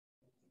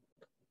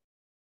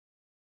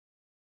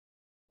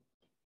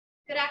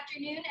Good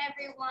afternoon,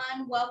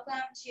 everyone. Welcome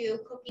to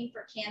Cooking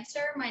for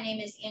Cancer. My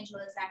name is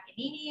Angela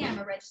Zaccanini. I'm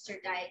a registered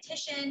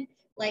dietitian,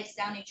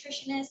 lifestyle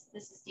nutritionist.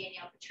 This is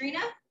Danielle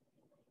Katrina.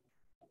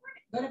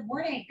 Good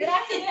morning. Good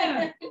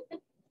afternoon.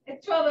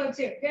 It's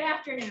 12:02. Good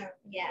afternoon.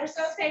 Yes. We're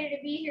so excited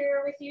to be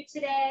here with you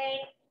today.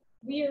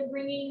 We are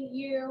bringing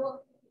you,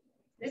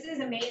 this is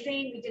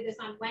amazing. We did this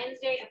on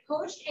Wednesday, a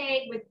poached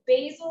egg with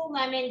basil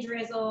lemon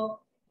drizzle.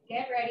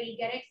 Get ready,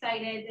 get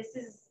excited. This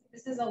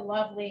is a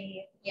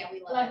lovely,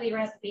 lovely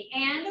recipe.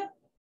 And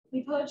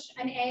we poached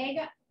an egg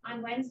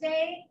on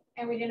Wednesday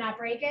and we did not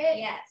break it.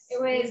 Yes.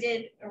 We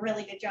did a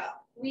really good job.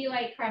 We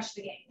crushed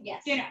the game.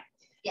 Yes. You know.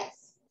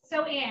 Yes.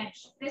 So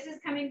Ange, this is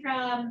coming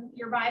from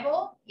your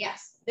Bible.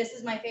 Yes. This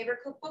is my favorite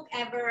cookbook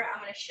ever.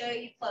 I'm going to show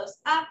you close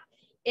up.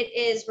 It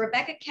is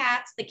Rebecca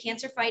Katz's The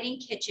Cancer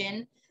Fighting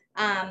Kitchen.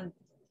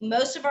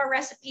 Most of our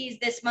recipes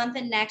this month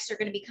and next are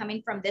going to be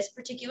coming from this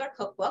particular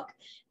cookbook.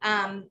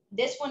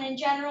 This one in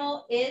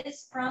general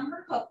is from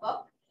her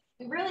cookbook.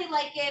 We really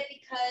like it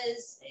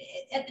because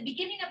at the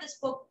beginning of this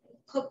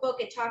cookbook,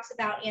 it talks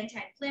about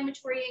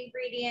anti-inflammatory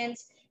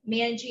ingredients,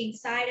 managing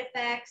side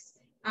effects.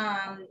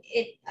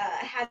 It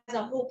has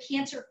a whole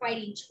cancer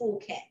fighting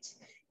toolkit.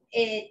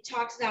 It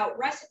talks about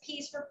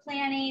recipes for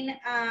planning,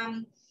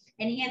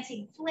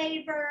 enhancing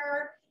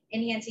flavor,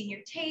 enhancing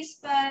your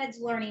taste buds,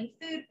 learning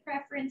food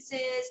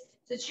preferences.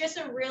 So it's just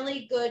a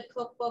really good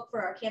cookbook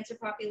for our cancer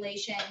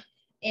population.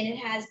 And it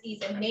has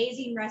these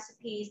amazing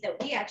recipes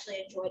that we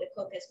actually enjoy to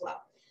cook as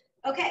well.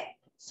 Okay,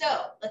 so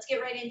let's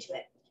get right into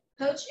it.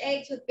 Poached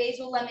eggs with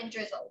basil lemon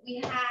drizzle. We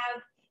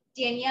have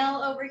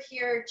Danielle over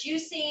here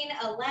juicing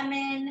a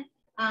lemon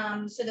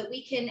so that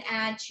we can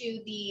add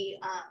to the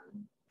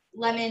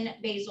lemon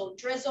basil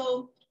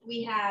drizzle.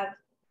 We have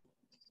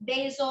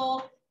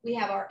basil. We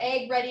have our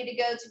egg ready to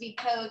go to be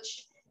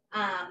poached.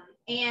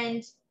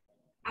 And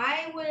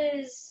I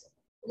was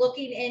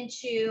looking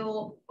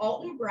into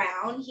Alton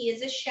Brown. He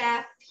is a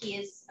chef. He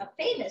is a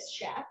famous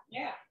chef.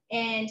 Yeah.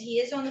 And he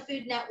is on the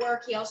Food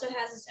Network. He also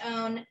has his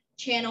own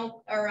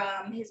channel or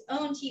his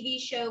own TV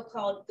show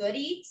called Good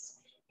Eats.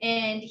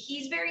 And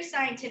he's very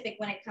scientific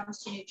when it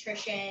comes to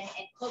nutrition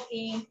and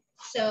cooking.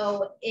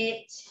 So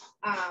it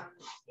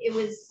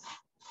was,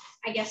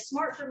 I guess,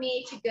 smart for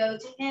me to go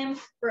to him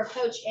for a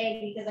poached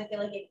egg because I feel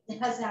like it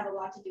does have a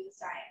lot to do with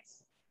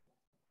science.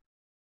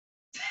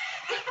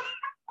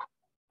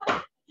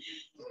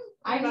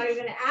 I'm not even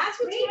going to ask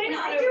what's going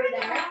on over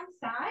there. Wrong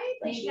side?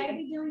 Like, should I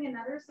be doing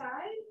another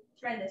side?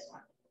 Try this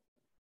one.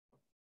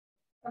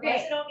 Okay. Why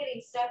is it all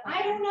getting stuck?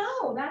 I don't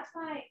know. That's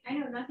why I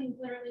know nothing's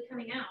literally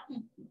coming out.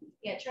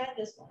 Yeah, try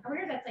this one. I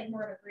wonder if that's like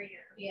more of a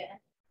grater. Yeah.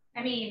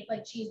 I mean,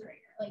 like cheese grater.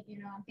 Like, you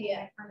know, I'm thinking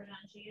like Parmesan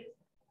cheese.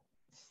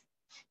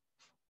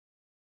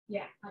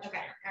 Yeah. Okay.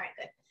 All right,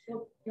 good.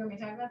 Well, you want me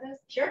to talk about this?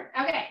 Sure.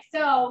 Okay.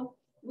 So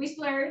we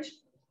splurged.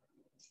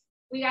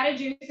 We got a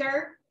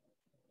juicer.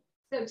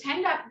 So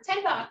 $10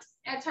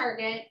 at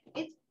Target.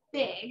 It's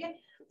big.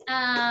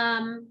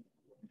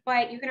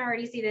 But you can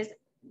already see this.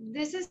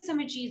 This is so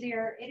much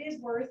easier. It is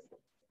worth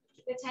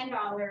the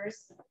 $10.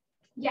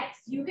 Yes,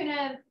 you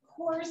can of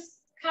course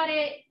cut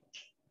it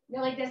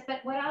like this, but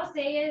what I'll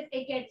say is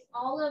it gets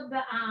all of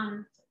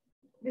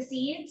the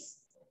seeds.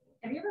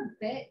 Have you ever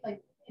bit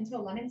like into a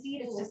lemon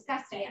seed? It's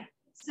disgusting. Yeah.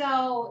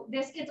 So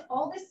this gets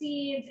all the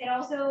seeds. It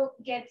also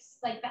gets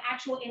like the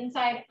actual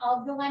inside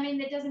of the lemon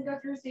that doesn't go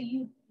through. So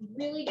you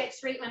really get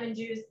straight lemon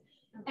juice.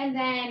 And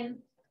then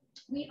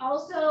we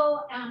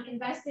also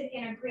invested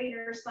in a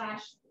grater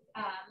slash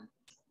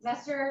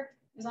zester.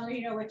 As long as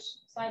you know which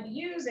side to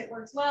use, it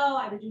works well.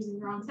 I was using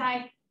the wrong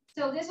side.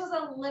 So this was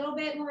a little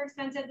bit more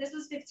expensive. This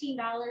was $15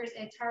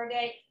 at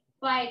Target,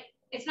 but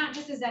it's not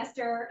just a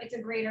zester, it's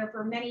a grater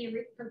for many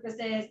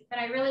purposes. But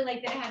I really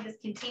like that it had this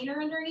container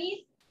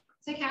underneath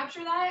to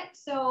capture that.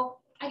 So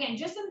again,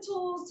 just some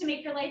tools to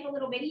make your life a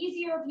little bit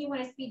easier if you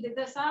want to speed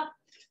this up.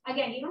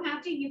 Again, you don't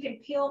have to, you can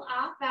peel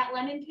off that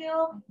lemon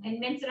peel and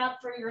mince it up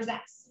for your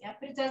zest. Yep,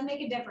 but it does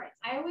make a difference.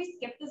 I always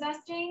skip the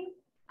zesting.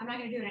 I'm not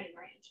gonna do it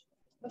anymore, Ange.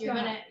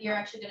 You're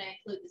actually gonna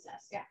include the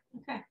zest. Yeah.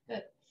 Okay,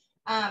 good.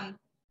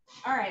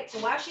 All right, so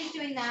while she's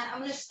doing that,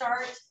 I'm gonna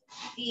start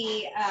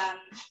the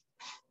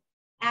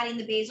adding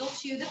the basil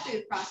to the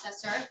food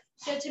processor.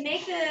 So to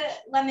make the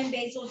lemon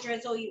basil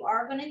drizzle, you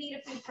are going to need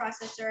a food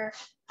processor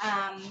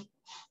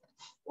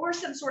or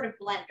some sort of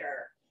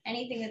blender,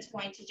 anything that's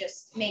going to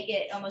just make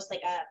it almost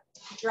like a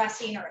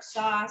dressing or a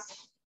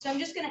sauce. So I'm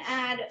just going to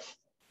add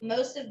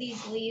most of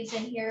these leaves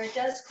in here. It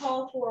does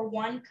call for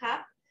 1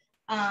 cup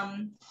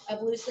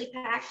of loosely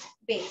packed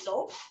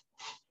basil.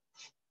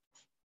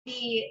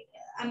 The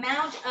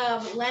amount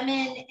of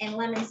lemon and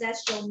lemon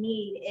zest you'll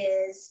need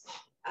is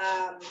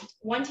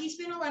 1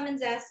 teaspoon of lemon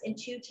zest and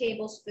 2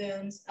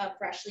 tablespoons of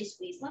freshly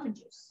squeezed lemon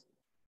juice.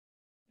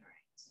 All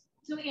right.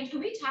 So, Ange, can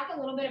we talk a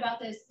little bit about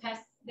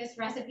this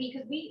recipe?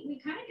 Because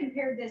we kind of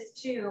compared this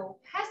to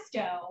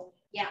pesto.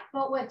 Yeah.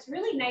 But what's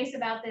really nice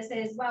about this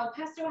is, while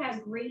pesto has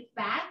great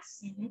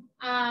fats,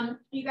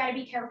 you got to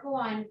be careful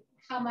on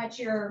how much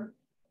you're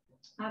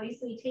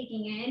obviously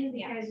taking in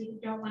because you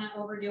don't want to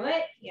overdo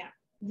it. Yeah.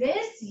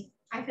 This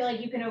I feel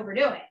like you can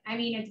overdo it. I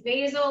mean, it's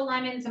basil,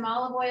 lemon, some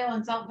olive oil,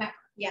 and salt and pepper.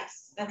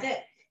 Yes, that's it.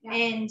 Yeah.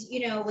 And,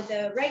 you know, with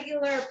a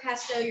regular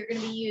pesto, you're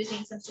going to be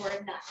using some sort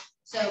of nut.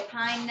 So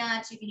pine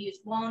nuts, you can use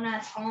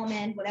walnuts,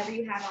 almond, whatever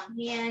you have on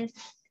hand.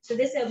 So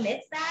this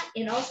omits that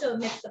and also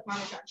omits the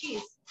Parmesan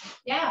cheese.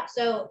 Yeah.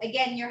 So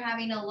again, you're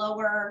having a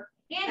lower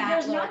And fat,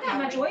 there's lower not that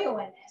much calorie. oil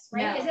in this,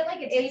 right? No. Is it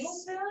like a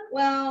tablespoon?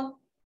 Well,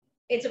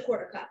 it's a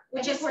quarter cup,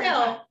 which is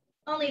still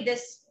only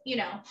this, you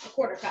know, a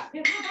quarter cup.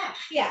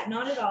 Yeah,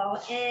 not at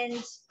all.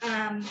 And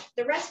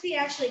the recipe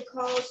actually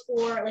calls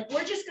for, like,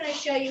 we're just going to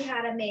show you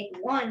how to make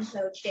one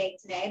poached egg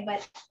today,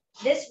 but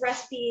this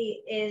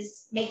recipe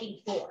is making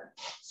 4.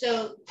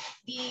 So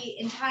the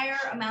entire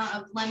amount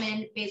of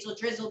lemon basil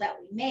drizzle that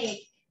we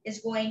make is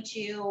going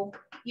to,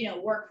 you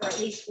know, work for at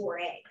least 4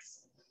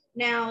 eggs.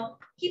 Now,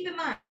 keep in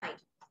mind,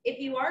 if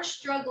you are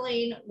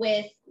struggling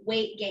with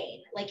weight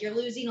gain, like you're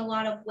losing a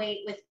lot of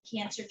weight with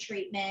cancer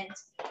treatment,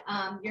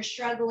 you're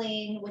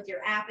struggling with your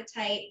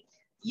appetite,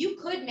 you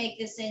could make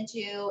this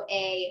into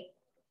a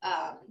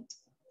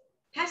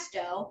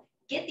pesto,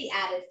 get the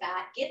added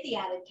fat, get the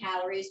added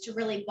calories to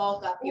really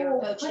bulk up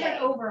your poached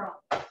egg. Over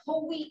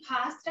whole wheat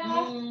pasta.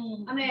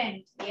 I'm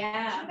in.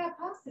 Yeah. I got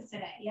pasta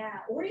today. Yeah.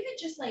 Or even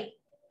just like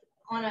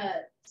on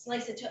a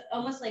slice of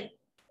almost like,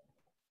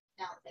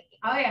 now I'm thinking.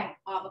 Oh yeah.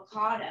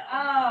 Avocado.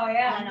 Oh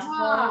yeah. On a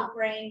whole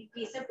grain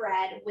piece of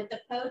bread with the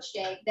poached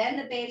egg, then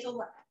the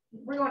basil.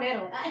 We're going to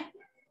Italy.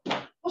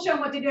 We'll show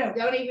them what to do.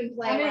 Don't even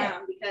play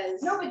around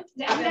because. No, but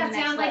doesn't that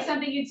sound like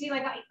something you'd see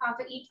like off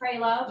of Eat, Pray,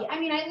 Love? Yeah. I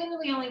mean, I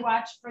literally only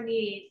watch for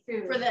the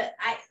food. For the,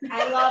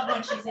 I love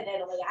when she's in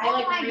Italy. I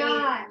like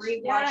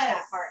rewatch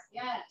that part.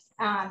 Yes.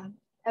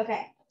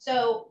 Okay.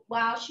 So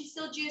while she's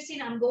still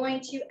juicing, I'm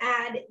going to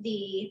add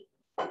the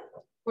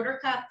quarter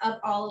cup of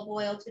olive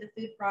oil to the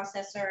food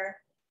processor.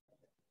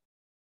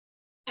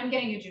 I'm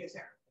getting a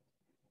juicer.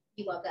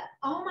 You love that.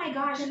 Oh my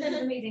gosh, this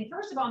is amazing.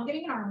 First of all, I'm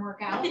getting an arm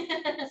workout.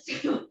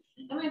 So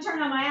I'm going to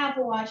turn on my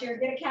Apple Watch here,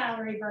 get a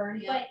calorie burn.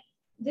 Yeah. But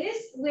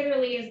this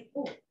literally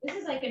is, this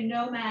is like a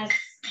no mess.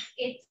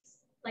 It's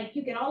like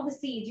you get all the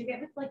seeds. You get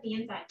what's like the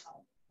inside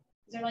called.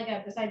 Is there like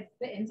a, besides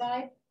the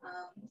inside?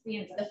 What's the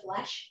inside? The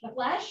flesh. The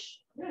flesh?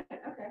 Good. Okay.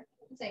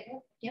 I'll take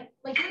it. Yep.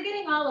 Like you're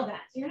getting all of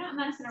that. So you're not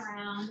messing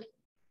around.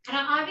 And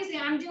obviously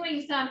I'm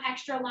doing some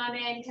extra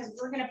lemon because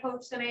we're going to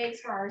poach some eggs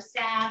for our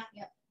staff.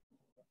 Yep.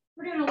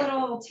 We're doing a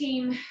little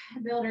team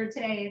builder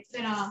today. It's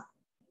been a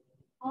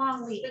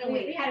long week.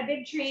 We had a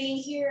big training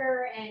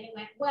here and it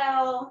went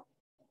well,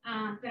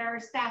 but our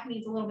staff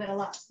needs a little bit of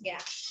love. Yeah.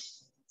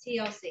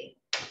 TLC.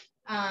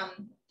 Okay.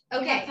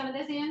 You got some of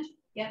this, Ange?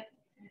 Yep.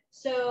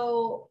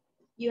 So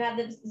you have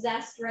the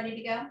zest ready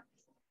to go?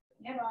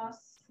 Yeah,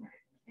 boss.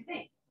 I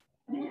think.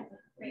 Yeah.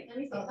 Wait, let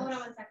me see. Hold on 1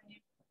 second.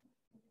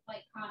 It's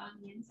like hot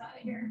on the inside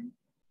here.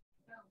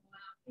 Oh, wow.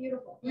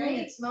 Beautiful. Right?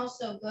 It smells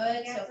so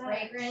good, yeah, so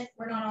fragrant.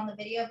 We're not on the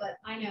video, but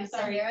I know.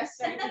 Sorry.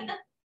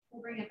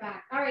 We'll bring it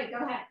back. All right, go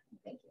ahead.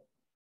 Thank you.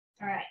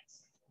 All right.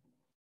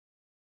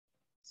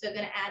 So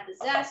gonna add the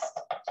zest.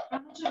 How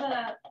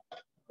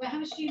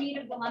much do you need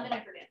of the lemon?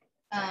 I forget.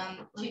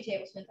 2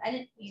 tablespoons. I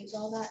didn't use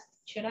all that.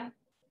 Should I?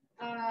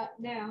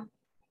 No.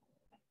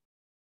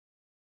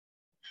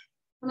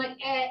 I'm like,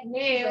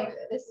 no.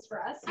 This is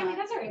for us. I mean,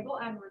 that's all right. We'll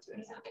add more to it.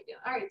 It's not a big deal.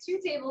 All right,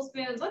 2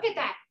 tablespoons. Look at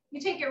that. You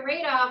take it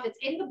right off. It's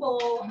in the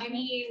bowl. I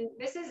mean,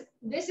 this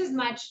is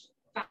much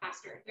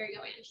faster. There you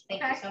go, Ange.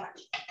 Thank you so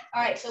much.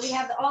 All right, so we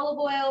have the olive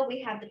oil,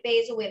 we have the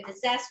basil, we have the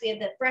zest, we have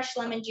the fresh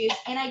lemon juice,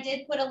 and I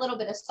did put a little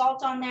bit of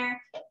salt on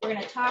there. We're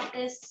gonna top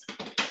this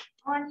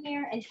on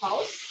here and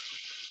toast.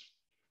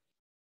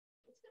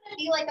 It's gonna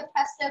be like a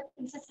pesto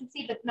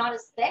consistency, but not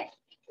as thick.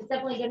 It's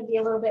definitely gonna be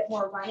a little bit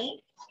more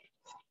runny.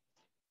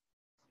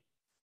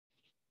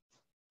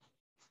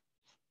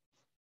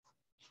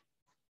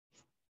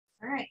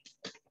 All right.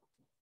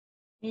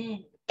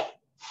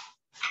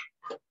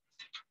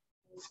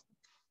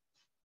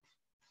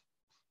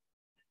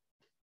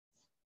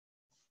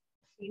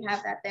 You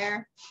have that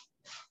there.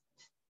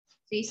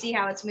 So you see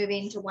how it's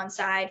moving to one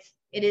side.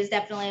 It is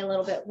definitely a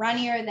little bit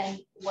runnier than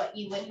what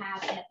you would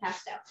have in a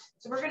pesto.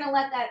 So we're gonna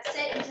let that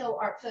sit until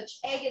our poached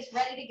egg is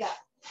ready to go.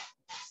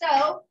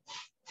 So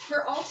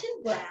for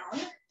Alton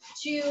Brown,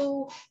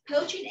 to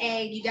poach an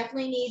egg, you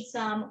definitely need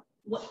some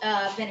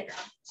vinegar.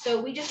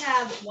 So we just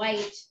have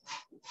white,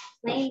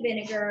 plain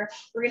vinegar.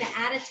 We're gonna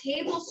add a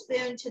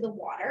tablespoon to the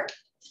water.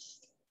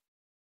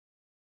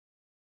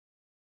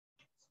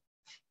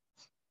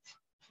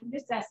 I'm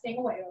just staying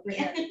away over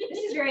here.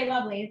 This is very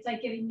lovely. It's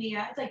like giving me,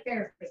 it's like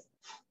therapy.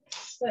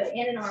 Good,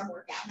 and an arm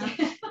workout.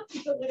 Huh?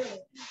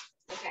 Literally.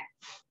 Okay.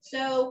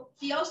 So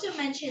he also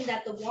mentioned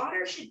that the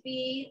water should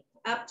be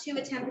up to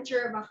a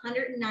temperature of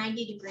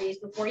 190 degrees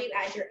before you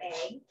add your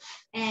egg.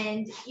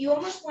 And you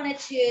almost want it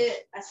to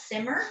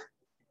simmer.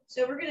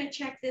 So we're gonna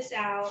check this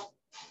out.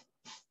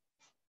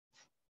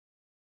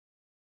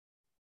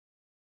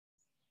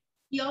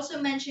 He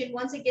also mentioned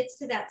once it gets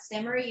to that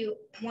simmer, you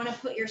want to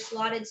put your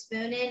slotted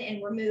spoon in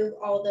and remove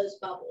all those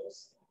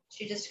bubbles.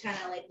 So you just kind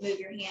of like move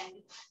your hand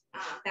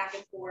back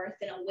and forth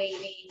in a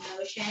waving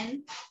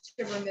motion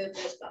to remove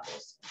those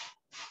bubbles.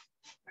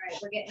 right,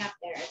 we're getting up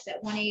there. It's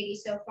at 180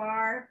 so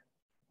far.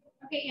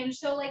 Okay, and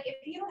so like if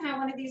you don't have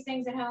one of these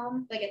things at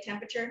home, Like a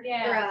temperature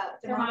yeah, or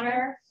a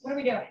thermometer. what are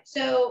we doing?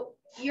 So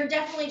you're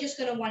definitely just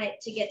going to want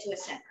it to get to a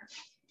center.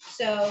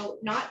 So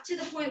not to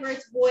the point where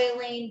it's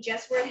boiling,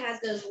 just where it has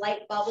those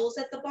light bubbles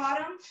at the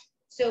bottom.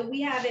 So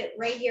we have it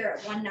right here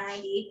at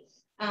 190.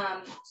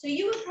 So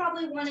you would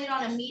probably want it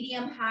on a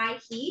medium high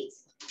heat.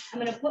 I'm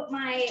going to put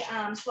my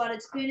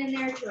slotted spoon in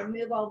there to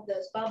remove all of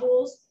those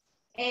bubbles.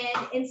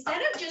 And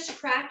instead of just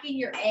cracking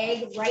your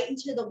egg right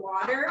into the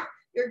water,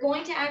 you're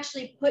going to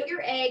actually put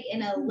your egg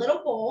in a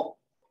little bowl,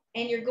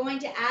 and you're going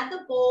to add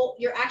the bowl.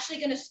 You're actually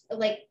going to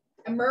like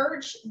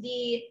immerse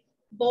the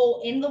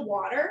bowl in the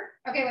water.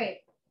 Okay, wait.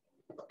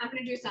 I'm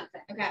going to do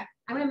something. Okay.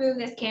 I'm going to move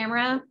this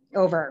camera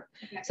over.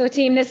 Okay. So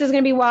team, this is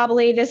going to be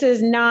wobbly. This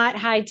is not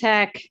high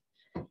tech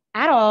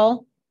at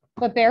all,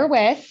 but bear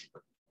with.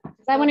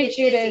 I wanted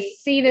you to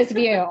see this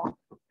view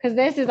because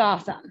this is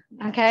awesome.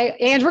 Okay.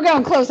 And we're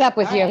going close up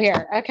with you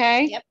here.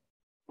 Okay. Yep.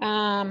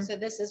 So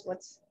this is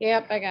what's.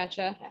 Yep. I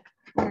gotcha.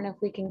 I don't know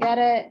if we can get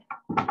it.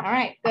 All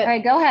right. Good. All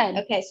right. Go ahead.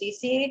 Okay. So you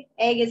see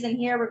egg is in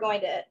here. We're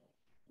going to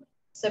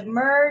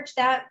submerge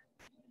that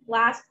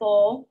last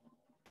bowl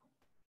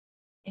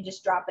and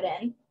just drop it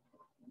in.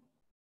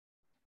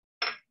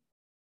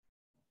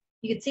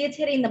 You can see it's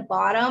hitting the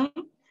bottom.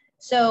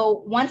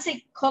 So once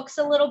it cooks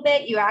a little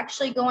bit, you're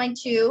actually going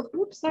to,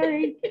 oops,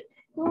 sorry.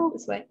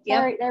 This way.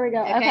 Yep. Right, there we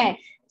go. Okay.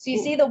 So you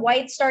see the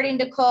white starting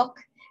to cook,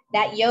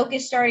 that yolk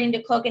is starting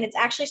to cook, and it's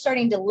actually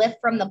starting to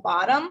lift from the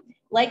bottom,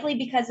 likely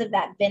because of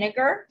that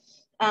vinegar.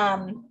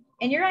 And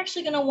you're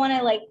actually going to want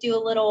to like do a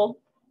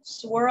little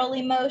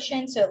swirly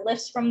motion so it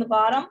lifts from the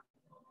bottom,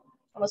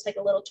 almost like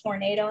a little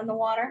tornado in the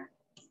water.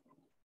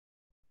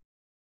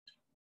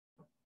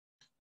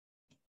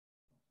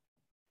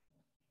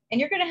 And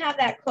you're going to have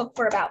that cook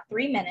for about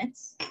 3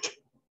 minutes.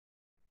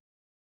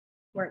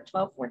 We're at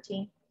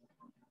 12:14.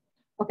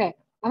 Okay,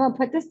 I'm going to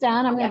put this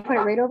down. I'm going to put it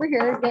right over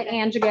here. Get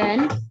Ange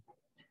again.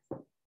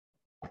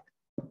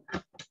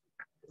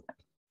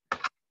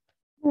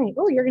 All right.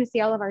 Oh, you're going to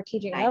see all of our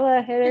TJ.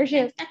 Ella, there she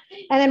is.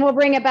 And then we'll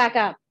bring it back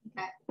up.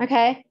 Okay.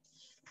 Okay.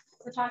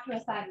 We're talking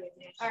to sideways.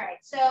 All right.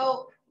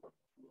 So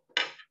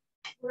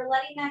we're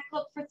letting that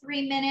cook for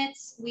 3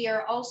 minutes. We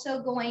are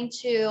also going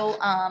to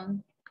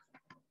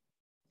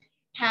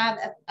have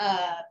a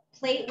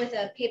plate with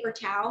a paper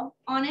towel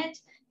on it,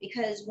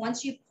 because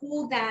once you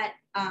pull that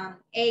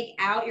egg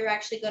out, you're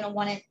actually going to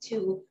want it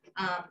to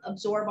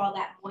absorb all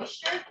that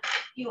moisture.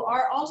 You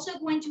are also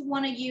going to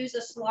want to use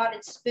a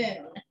slotted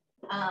spoon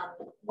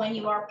when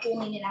you are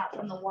pulling it out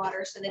from the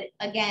water, so that,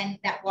 again,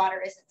 that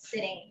water isn't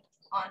sitting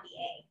on the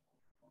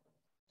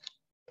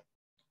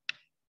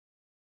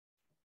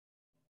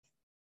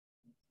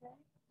egg.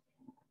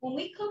 When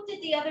we cooked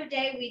it the other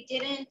day, we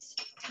didn't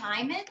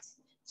time it.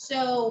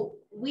 So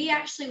we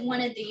actually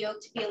wanted the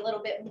yolk to be a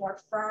little bit more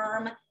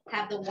firm,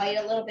 have the white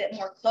a little bit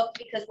more cooked,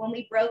 because when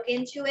we broke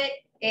into it,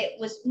 it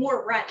was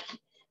more runny.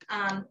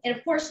 And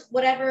of course,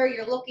 whatever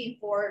you're looking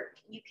for,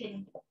 you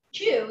can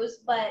choose,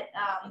 but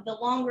the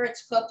longer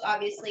it's cooked,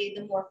 obviously,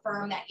 the more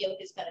firm that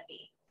yolk is going to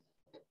be.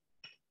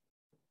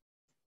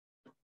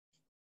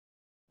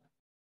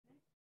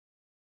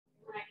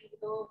 I need to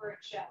go over and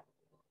show.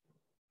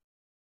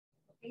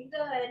 Looking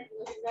good.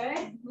 Looking good?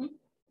 Mm-hmm.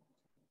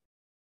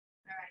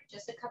 All right,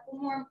 just a couple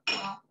more,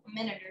 well, a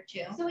minute or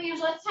two. So Ange,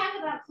 let's talk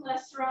about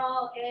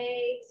cholesterol,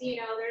 eggs. You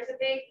know, there's a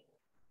big,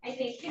 I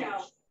think, you know,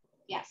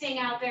 thing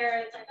out there.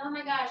 It's like, oh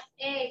my gosh,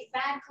 eggs,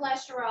 bad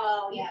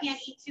cholesterol. You can't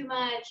eat too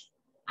much.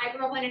 I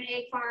grew up on an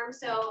egg farm,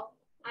 so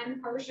I'm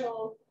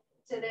partial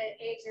to the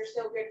eggs are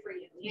so good for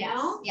you, you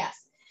know?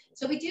 Yes.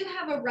 So we do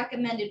have a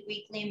recommended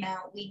weekly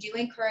amount. We do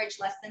encourage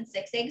less than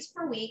 6 eggs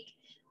per week.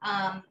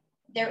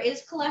 There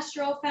is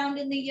cholesterol found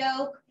in the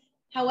yolk.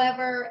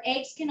 However,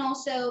 eggs can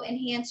also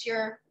enhance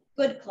your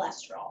good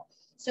cholesterol.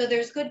 So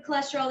there's good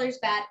cholesterol, there's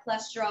bad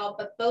cholesterol,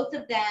 but both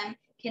of them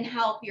can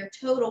help your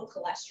total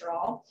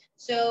cholesterol.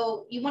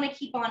 So you want to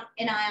keep on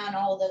an eye on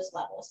all of those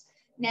levels.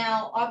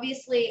 Now,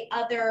 obviously,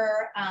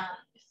 other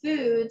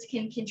foods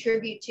can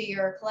contribute to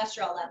your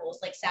cholesterol levels,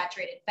 like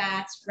saturated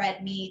fats,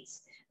 red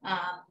meats,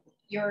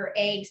 your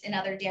eggs, and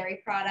other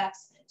dairy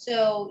products.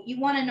 So you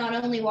want to not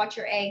only watch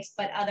your eggs,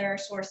 but other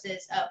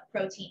sources of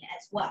protein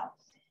as well.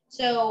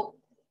 So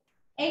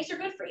eggs are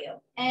good for you,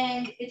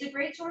 and it's a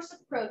great source of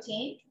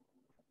protein,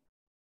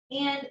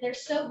 and they're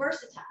so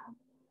versatile.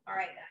 All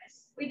right,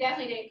 guys. We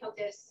definitely didn't cook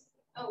this.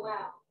 Oh,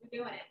 wow. We're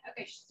doing it.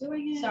 Okay, she's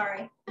doing it.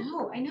 Sorry.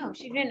 Oh, I know.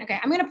 She didn't. Okay,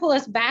 I'm going to pull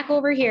us back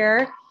over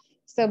here.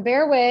 So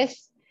bear with.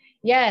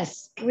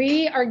 Yes,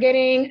 we are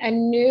getting a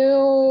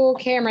new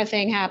camera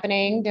thing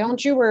happening.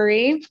 Don't you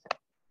worry.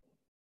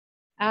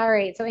 All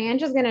right, so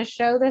Angela's going to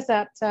show this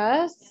up to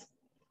us.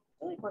 I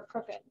feel like we're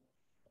crooked.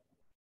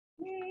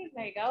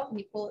 There you go.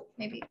 You pull it,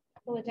 maybe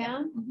pull it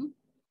down. Mm-hmm.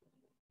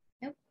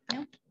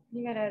 Nope.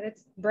 You gotta,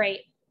 it's bright.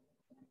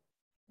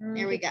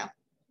 There we go.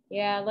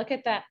 Yeah, look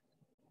at that.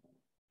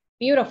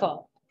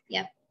 Beautiful.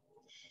 Yep.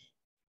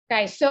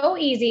 Guys, so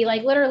easy.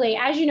 Like literally,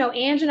 as you know,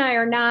 Ange and I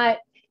are not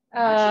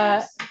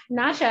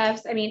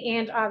chefs. I mean,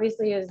 Ange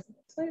obviously is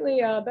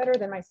slightly better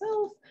than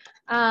myself.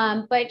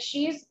 But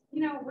she's,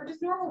 you know, we're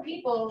just normal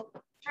people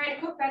trying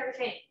to cook better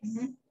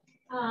things.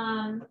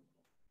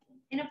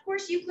 And of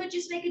course, you could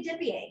just make a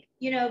dippy egg,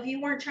 you know, if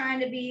you weren't trying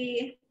to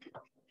be,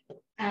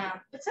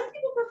 but some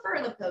people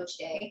prefer the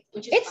poached egg,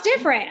 which is fine.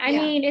 Different. I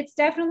mean, it's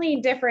definitely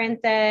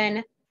different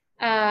than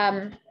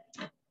a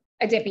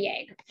dippy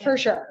egg, for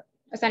sure.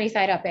 A sunny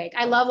side up egg.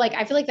 I love, like,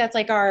 I feel like that's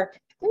like our,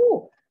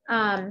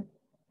 I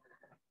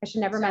should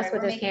never mess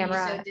with this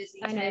camera. So dizzy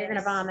I know you're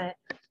gonna vomit.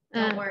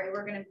 Don't worry,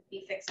 we're gonna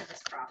be fixing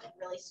this problem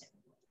really soon.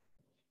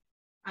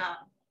 All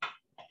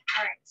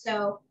right,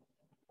 so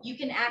you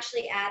can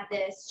actually add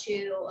this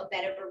to a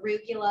bed of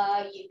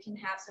arugula. You can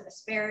have some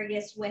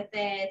asparagus with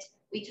it.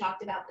 We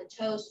talked about the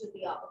toast with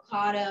the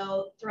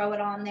avocado, throw it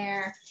on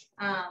there.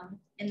 And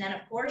then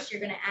of course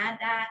you're gonna add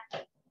that.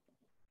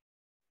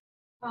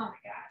 Oh my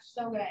gosh,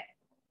 so good.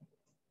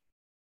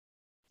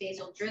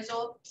 Basil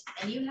drizzle,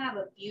 and you have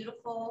a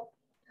beautiful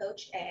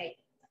poached egg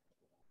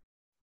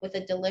with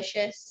a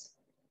delicious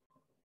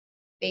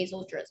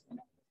basil drizzle.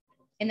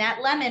 And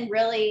that lemon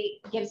really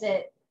gives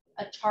it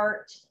a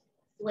tart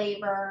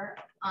flavor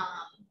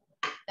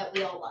that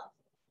we all love.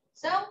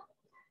 So,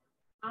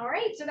 all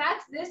right, so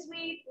that's this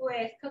week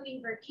with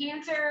Cooking for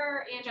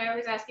Cancer. And I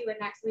always ask you what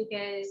next week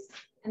is,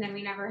 and then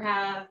we never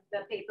have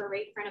the paper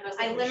right in front of us.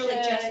 I literally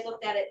just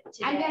looked at it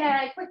today. I'm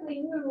gonna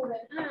quickly move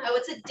it. Oh,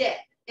 it's a dip.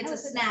 It's a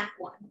snack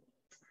one.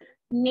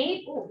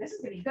 Maybe, oh, this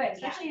is gonna be good,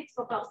 especially it's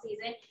football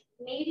season.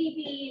 Navy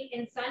bean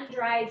and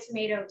sun-dried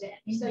tomato dip.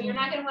 So you're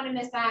not gonna wanna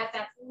miss that.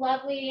 That's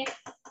lovely.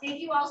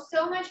 Thank you all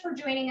so much for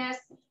joining us.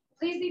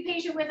 Please be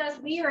patient with us.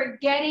 We are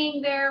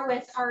getting there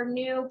with our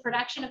new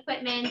production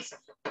equipment.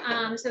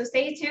 So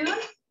stay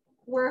tuned.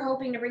 We're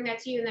hoping to bring that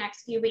to you in the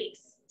next few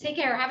weeks. Take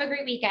care. Have a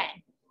great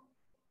weekend.